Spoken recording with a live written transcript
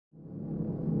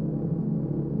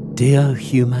Dear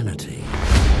humanity,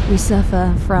 we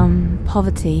suffer from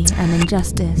poverty and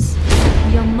injustice.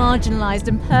 We are marginalized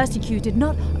and persecuted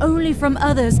not only from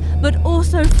others, but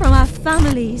also from our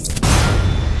families.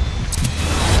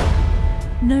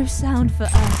 No sound for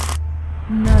us,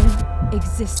 no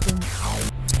existence.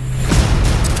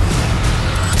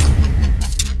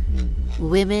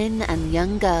 Women and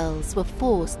young girls were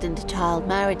forced into child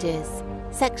marriages,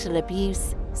 sexual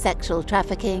abuse, sexual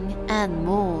trafficking, and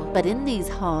more. But in these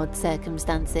hard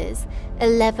circumstances,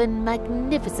 11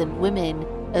 magnificent women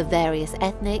of various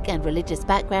ethnic and religious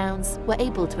backgrounds were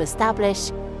able to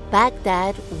establish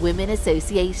Baghdad Women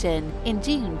Association in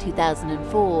June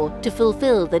 2004 to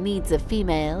fulfill the needs of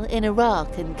female in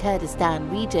Iraq and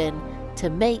Kurdistan region to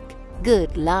make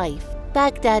good life.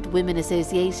 Baghdad Women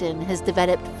Association has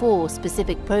developed 4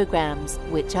 specific programs,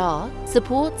 which are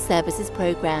Support Services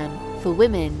Program for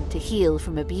women to heal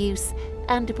from abuse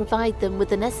and to provide them with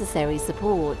the necessary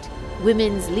support,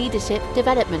 Women's Leadership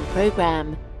Development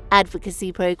Program,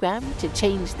 Advocacy Program to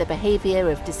change the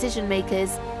behavior of decision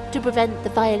makers to prevent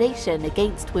the violation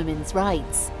against women's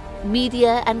rights,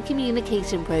 Media and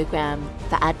Communication Program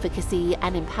for advocacy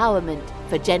and empowerment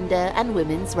for gender and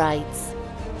women's rights.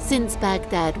 Since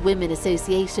Baghdad Women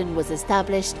Association was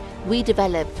established, we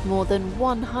developed more than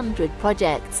 100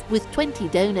 projects with 20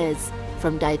 donors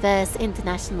from diverse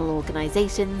international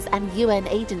organizations and UN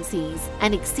agencies,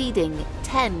 and exceeding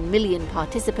 10 million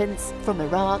participants from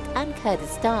Iraq and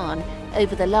Kurdistan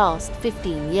over the last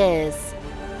 15 years.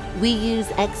 We use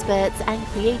experts and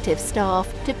creative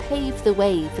staff to pave the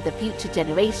way for the future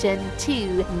generation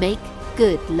to make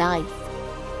good life.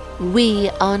 We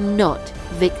are not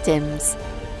victims.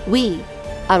 We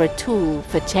are a tool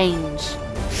for change.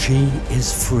 she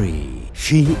is free.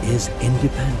 She is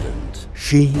independent.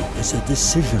 She is a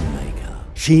decision maker.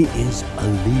 She is a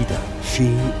leader. She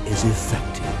is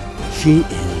effective. She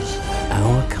is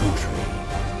our country.